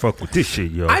 Can't fuck with this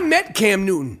shit, yo. I met Cam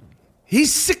Newton.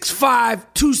 He's 6'5",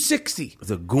 260.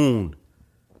 He's a goon.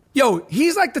 Yo,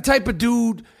 he's like the type of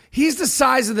dude, he's the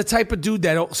size of the type of dude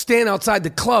that'll stand outside the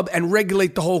club and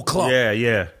regulate the whole club. Yeah,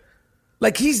 yeah.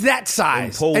 Like he's that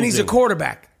size, Imposing. and he's a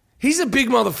quarterback. He's a big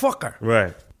motherfucker.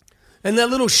 Right. And that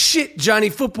little shit Johnny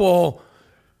Football,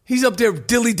 he's up there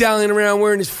dilly-dallying around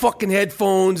wearing his fucking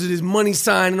headphones and his money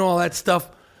sign and all that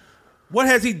stuff. What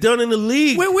has he done in the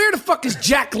league? Where the fuck is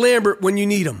Jack Lambert when you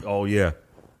need him? Oh, yeah.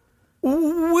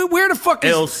 Where the fuck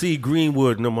is... LC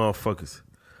Greenwood and them motherfuckers.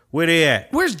 Where they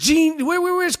at? Where's Gene?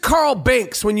 Where's Carl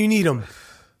Banks when you need him?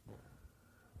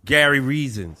 Gary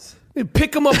Reasons. They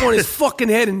pick him up on his fucking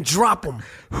head and drop him.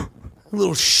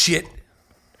 Little shit.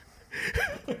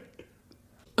 All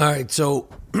right, so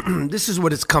this is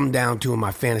what it's come down to in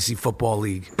my fantasy football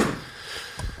league.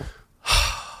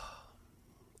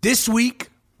 This week,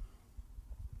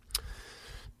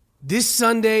 this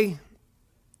Sunday,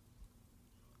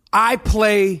 I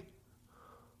play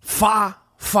Fa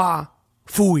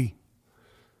Fooey,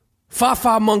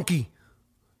 Fa Monkey,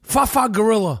 Fa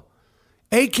Gorilla,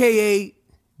 a.k.a.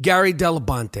 Gary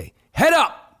Delabonte. Head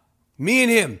up, me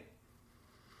and him.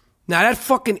 Now that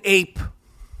fucking ape,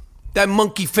 that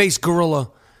monkey-faced gorilla,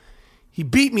 he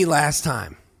beat me last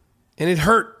time, and it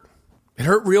hurt. It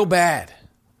hurt real bad.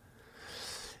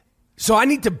 So I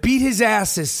need to beat his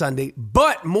ass this Sunday,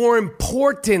 but more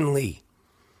importantly,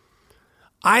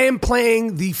 I am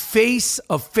playing the face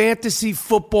of fantasy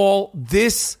football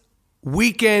this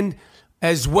weekend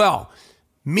as well.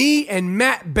 Me and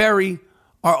Matt Berry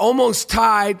are almost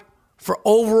tied for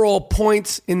overall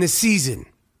points in the season.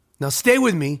 Now stay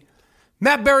with me.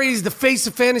 Matt Berry is the face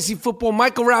of fantasy football.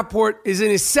 Michael Rapport is in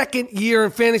his second year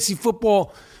in fantasy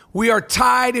football. We are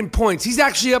tied in points. He's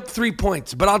actually up 3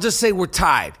 points, but I'll just say we're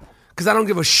tied because I don't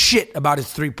give a shit about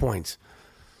his 3 points.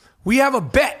 We have a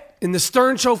bet in the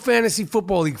Stern Show Fantasy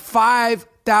Football League,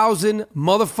 $5,000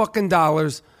 motherfucking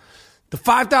dollars. The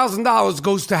 $5,000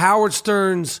 goes to Howard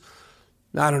Stern's,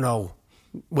 I don't know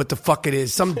what the fuck it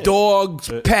is, some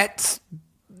dogs, pets,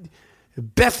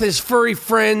 Beth's furry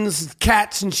friends,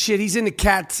 cats and shit. He's into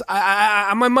cats.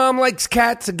 My mom likes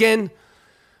cats. Again,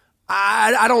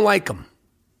 I don't like them.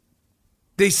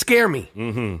 They scare me.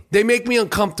 Mm-hmm. They make me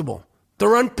uncomfortable.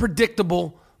 They're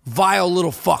unpredictable, vile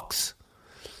little fucks.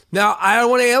 Now, I don't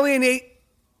want to alienate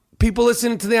people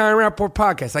listening to the Iron Rapport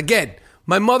podcast. Again,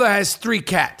 my mother has 3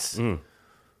 cats.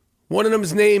 One of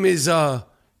them's name is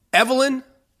Evelyn.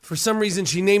 For some reason,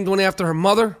 she named one after her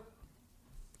mother.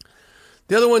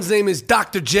 The other one's name is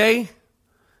Dr. J.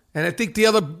 And I think the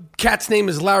other cat's name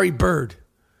is Larry Bird.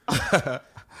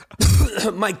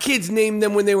 My kids named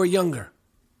them when they were younger.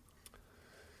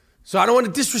 So I don't want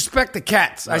to disrespect the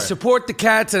cats. Right. I support the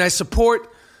cats and I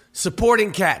support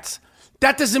supporting cats.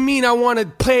 That doesn't mean I want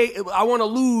to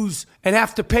lose and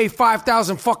have to pay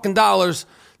 $5,000 fucking dollars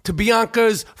to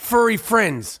Bianca's furry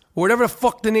friends, or whatever the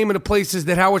fuck the name of the place is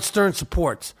that Howard Stern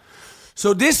supports.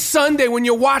 So this Sunday, when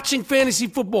you're watching fantasy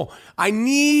football, I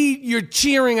need your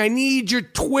cheering. I need your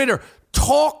Twitter.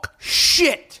 Talk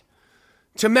shit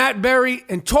to Matt Berry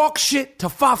and talk shit to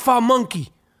Fa Monkey.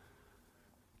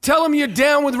 Tell him you're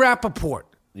down with Rappaport.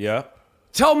 Yeah.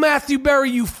 Tell Matthew Berry,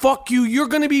 you're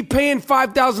going to be paying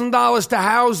 $5,000 to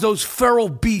house those feral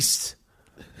beasts.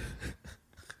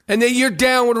 And that you're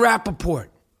down with Rappaport.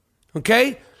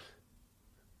 Okay?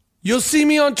 You'll see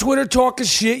me on Twitter talking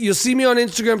shit. You'll see me on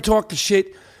Instagram talking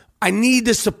shit. I need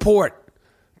the support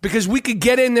because we could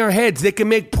get in their heads. They can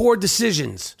make poor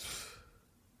decisions.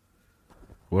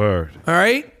 Word. All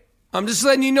right? I'm just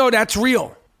letting you know that's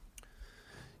real.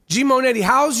 G. Monetti,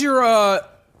 how's your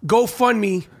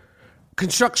GoFundMe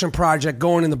construction project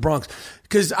going in the Bronx?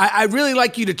 Because I really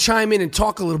like you to chime in and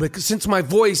talk a little bit because since my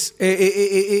voice,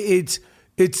 it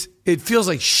feels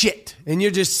like shit. And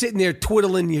you're just sitting there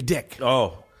twiddling your dick.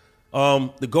 Oh.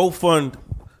 The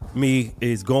GoFundMe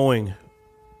is going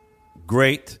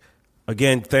great.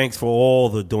 Again, thanks for all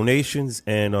the donations,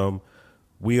 and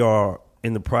we are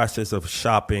in the process of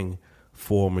shopping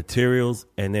for materials,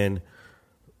 and then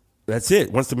that's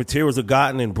it. Once the materials are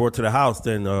gotten and brought to the house,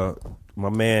 then my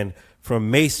man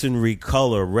from Masonry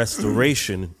Color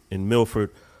Restoration in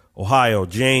Milford, Ohio,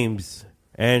 James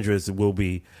Andrews, will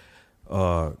be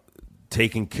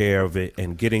taking care of it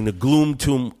and getting the Gloom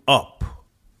Tomb up.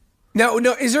 No,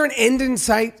 is there an end in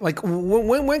sight? Like,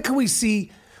 when can we see,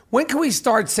 when can we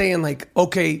start saying, like,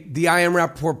 okay, the I Am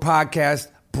Rappaport podcast,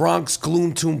 Bronx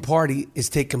Gloom Tomb Party is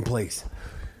taking place?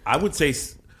 I would say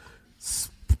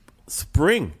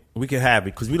spring we could have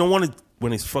it because we don't want it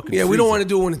when it's fucking freezing. We don't want to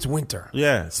do it when it's winter.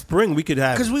 Yeah, spring we could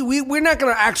have it. Because we're not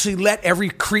going to actually let every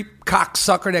creep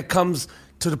cocksucker that comes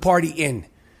to the party in.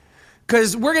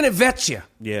 Because we're going to vet you.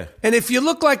 Yeah. And if you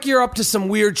look like you're up to some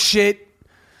weird shit,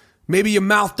 maybe your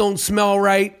mouth don't smell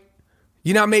right,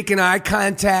 you're not making eye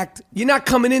contact, you're not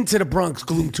coming into the Bronx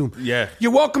Gloom Tomb. Yeah.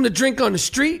 You're welcome to drink on the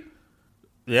street.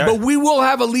 Yeah. But we will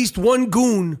have at least one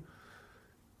goon,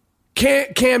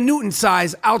 Cam Newton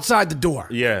size, outside the door.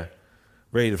 Yeah.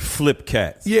 Ready to flip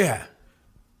cats. Yeah.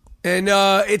 And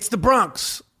it's the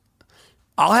Bronx.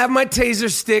 I'll have my taser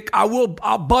stick.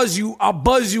 I'll buzz you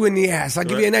in the ass. I'll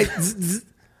give you a nice zzz.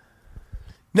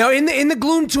 Now in the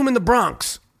Gloom Tomb in the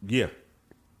Bronx. Yeah.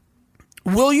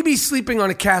 Will you be sleeping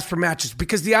on a Casper mattress?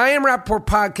 Because the I Am Rappaport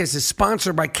podcast is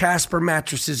sponsored by Casper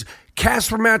Mattresses.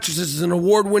 Casper Mattresses is an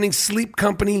award-winning sleep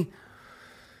company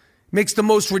makes the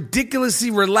most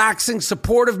ridiculously relaxing,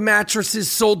 supportive mattresses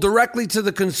sold directly to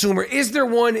the consumer. Is there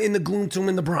one in the Gloom Tomb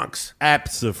in the Bronx?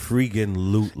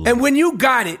 Abso-freaking-lutely. And when you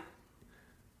got it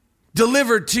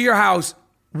delivered to your house,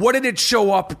 what did it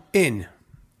show up in?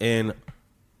 In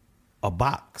a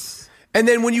box. And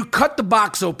then when you cut the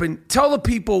box open, tell the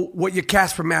people what your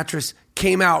Casper mattress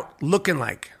came out looking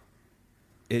like.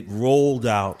 It rolled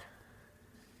out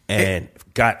and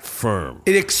got firm.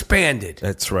 It expanded.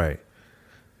 That's right.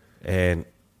 And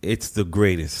it's the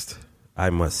greatest, I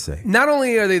must say. Not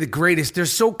only are they the greatest, they're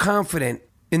so confident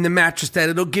in the mattress that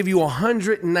it'll give you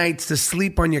 100 nights to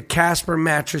sleep on your Casper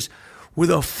mattress with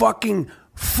a fucking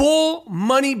full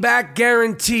money-back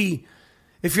guarantee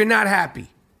if you're not happy.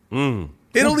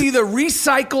 It'll either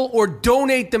recycle or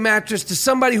donate the mattress to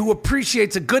somebody who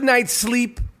appreciates a good night's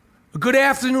sleep, a good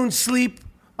afternoon sleep,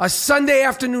 a Sunday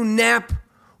afternoon nap,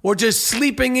 or just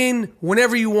sleeping in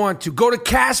whenever you want to. Go to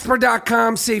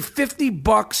Casper.com, save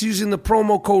 $50 using the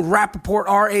promo code Rappaport,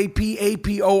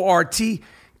 RAPAPORT,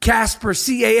 Casper,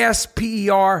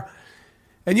 CASPER,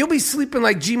 and you'll be sleeping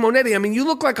like G. Monetti. I mean, you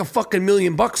look like a fucking $1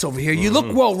 million over here. You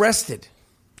look well rested.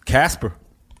 Casper.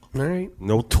 All right.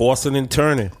 No tossing and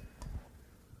turning.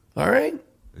 All right.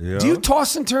 Yeah. Do you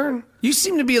toss and turn? You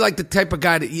seem to be like the type of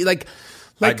guy that you like.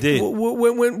 I did.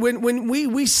 When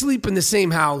we sleep in the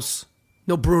same house,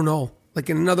 no Bruno, like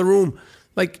in another room,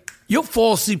 like you'll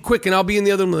fall asleep quick, and I'll be in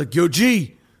the other room like, yo,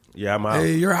 G. Yeah, I'm out.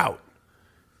 Hey, you're out.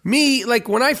 Me, like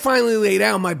when I finally lay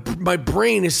down, my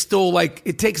brain is still like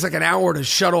it takes like an hour to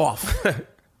shut off.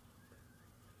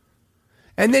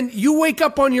 And then you wake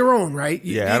up on your own, right?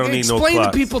 Yeah, I don't need no clocks.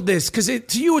 Explain to people this, because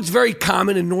to you it's very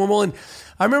common and normal. And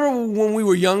I remember when we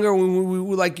were younger, when we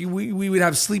would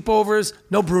have sleepovers.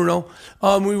 No Bruno.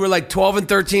 We were like 12 and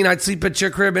 13. I'd sleep at your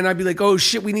crib, and I'd be like, "Oh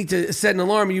shit, we need to set an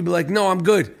alarm." And you'd be like, "No, I'm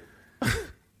good."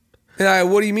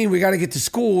 And what do you mean? We got to get to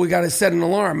school. We got to set an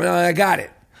alarm. And I got it.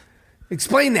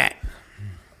 Explain that.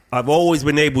 I've always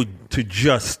been able to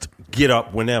just get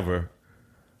up whenever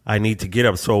I need to get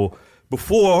up. So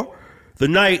before the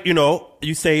night,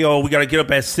 you say, "Oh, we got to get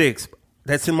up at 6."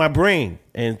 That's in my brain,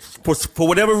 and for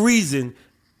whatever reason,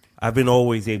 I've been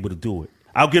always able to do it.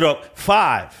 I'll get up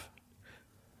 5.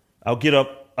 I'll get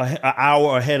up an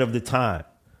hour ahead of the time,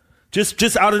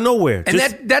 just out of nowhere. And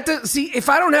see, if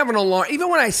I don't have an alarm, even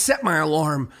when I set my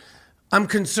alarm, I'm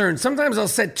concerned. Sometimes I'll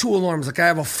set 2 alarms, like I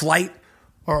have a flight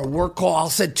or a work call. I'll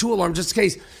set 2 alarms just in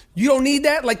case. You don't need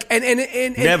that, like and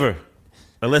never,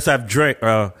 unless I've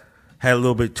had a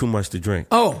little bit too much to drink.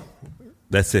 Oh.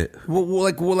 That's it.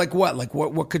 Like what? Like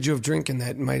what could you have drinking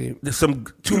that might? There's some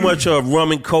too much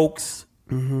rum and cokes,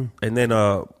 and then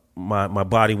my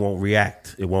body won't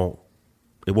react. It won't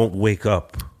wake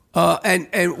up.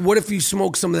 And what if you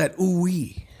smoke some of that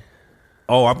ooey?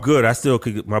 Oh, I'm good. I still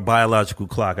could. My biological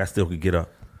clock. I still could get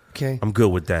up. Okay, I'm good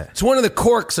with that. It's one of the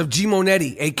quirks of G.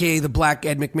 Monetti, a.k.a. the Black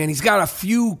Ed McMahon. He's got a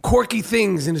few quirky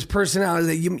things in his personality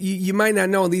that you might not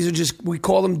know. These are just, we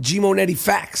call them G. Monetti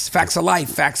facts. Facts of life,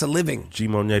 facts of living. G.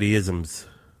 Monetti-isms.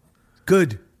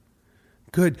 Good.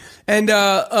 And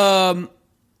why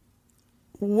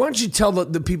don't you tell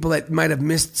the people that might have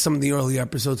missed some of the early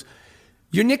episodes,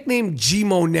 your nickname G.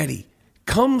 Monetti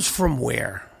comes from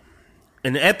where?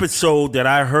 An episode that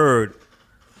I heard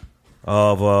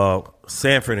of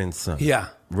Sanford and Son. Yeah.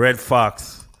 Red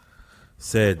Fox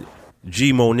said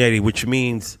G. Monetti, which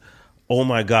means, oh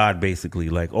my God, basically.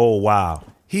 Like, oh wow.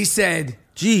 He said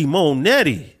G.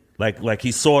 Monetti. Like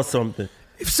he saw something.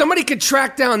 If somebody could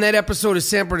track down that episode of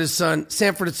Sanford and Son,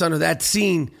 or that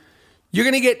scene, you're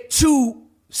gonna get 2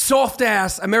 soft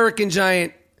ass American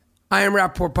Giant I Am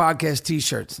Rappaport podcast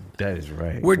t-shirts. That is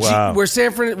right.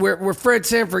 Where Fred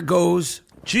Sanford goes,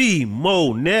 G.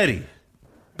 Monetti.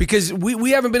 Because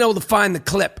we haven't been able to find the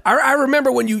clip. I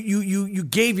remember when you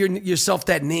gave yourself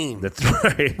that name. That's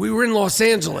right. We were in Los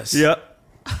Angeles. Yep.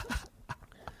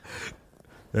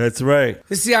 That's right.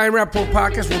 This is the I Am Rappaport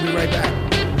podcast. We'll be right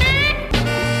back.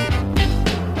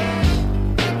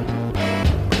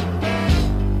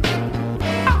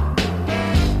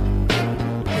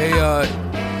 Hey,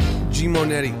 G.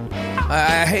 Monetti.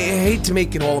 I hate to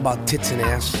make it all about tits and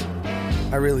ass.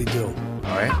 I really do.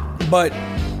 All right. But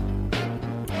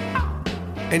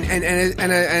and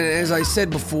as I said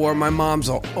before, my mom's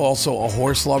also a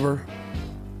horse lover.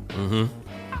 Mm-hmm.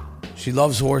 She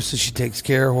loves horses. She takes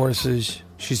care of horses.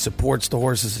 She supports the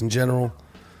horses in general.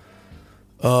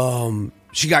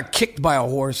 She got kicked by a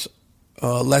horse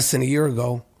less than a year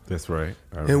ago. That's right.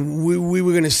 And we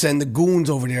were going to send the goons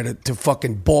over there to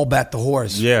fucking ball bat the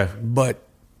horse. Yeah. But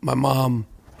my mom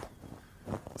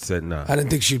said no. I didn't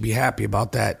think she'd be happy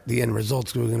about that. The end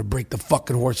results, we were going to break the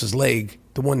fucking horse's leg,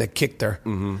 the one that kicked her.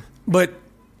 Mm-hmm. But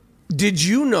Did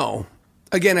you know,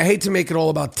 again, I hate to make it all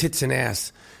about tits and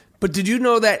ass, but did you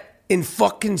know that in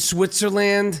fucking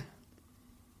Switzerland,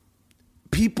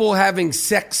 people having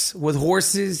sex with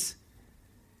horses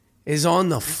is on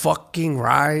the fucking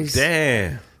rise?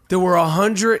 Damn. There were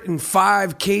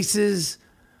 105 cases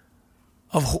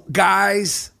of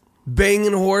guys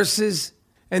banging horses,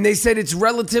 and they said it's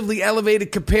relatively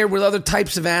elevated compared with other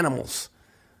types of animals.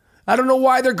 I don't know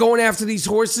why they're going after these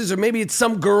horses, or maybe it's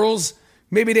some girls.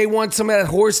 Maybe they want some of that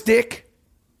horse dick.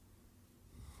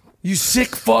 You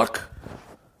sick fuck.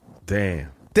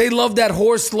 Damn. They love that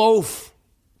horse loaf.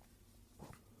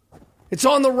 It's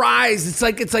on the rise. It's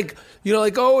like you know,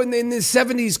 like, oh, in the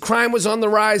 70s, crime was on the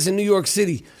rise in New York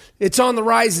City. It's on the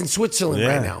rise in Switzerland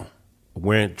right now.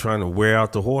 Trying to wear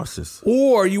out the horses.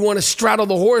 Or you want to straddle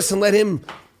the horse and let him...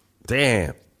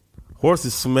 Damn.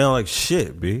 Horses smell like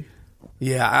shit, B.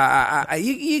 Yeah,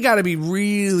 you got to be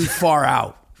really far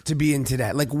out to be into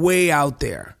that. Like, way out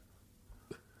there.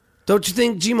 Don't you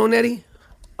think, G. Monetti?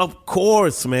 Of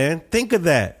course, man. Think of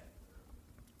that.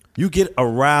 You get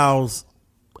aroused...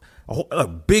 A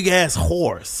big-ass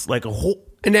horse. Like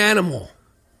an animal.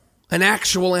 An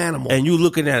actual animal. And you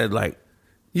looking at it like...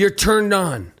 You're turned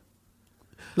on.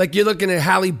 Like you're looking at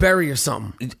Halle Berry or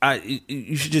something.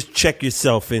 You should just check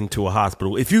yourself into a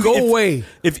hospital. If you Go away.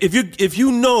 If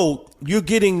you know you're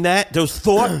getting those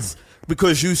thoughts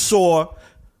because you saw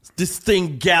this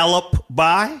thing gallop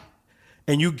by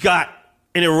and you got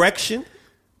an erection...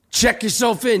 Check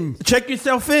yourself in. Check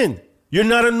yourself in. You're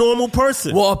not a normal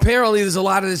person. Well, apparently there's a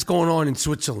lot of this going on in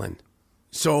Switzerland.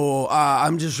 So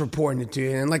I'm just reporting it to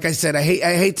you. And like I said, I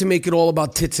hate to make it all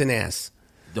about tits and ass.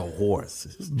 The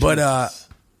horses. But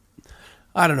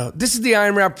I don't know. This is the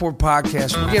Iron Rapport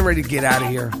podcast. We're getting ready to get out of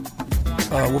here.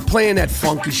 We're playing that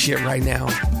funky shit right now.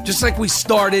 Just like we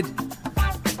started,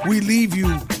 we leave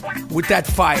you with that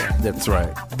fire. That's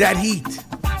right. That heat.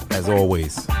 As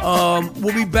always.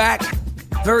 We'll be back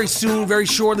very soon, very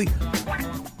shortly.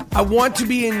 I want to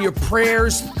be in your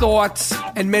prayers, thoughts,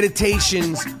 and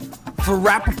meditations for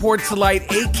Rappaport's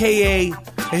Delight, a.k.a.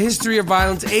 A History of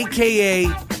Violence, a.k.a.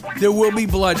 There Will Be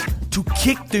Blood, to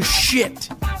kick the shit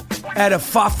out of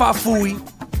Fafa Fui,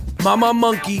 Mama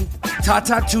Monkey,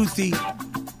 Tata Toothy,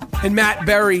 and Matt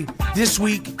Berry this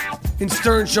week in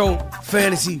Stern Show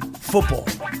Fantasy Football.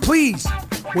 Please,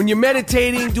 when you're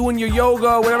meditating, doing your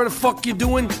yoga, whatever the fuck you're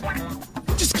doing,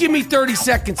 just give me 30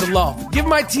 seconds of love. Give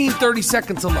my team 30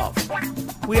 seconds of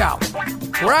love. We out.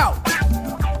 We're out.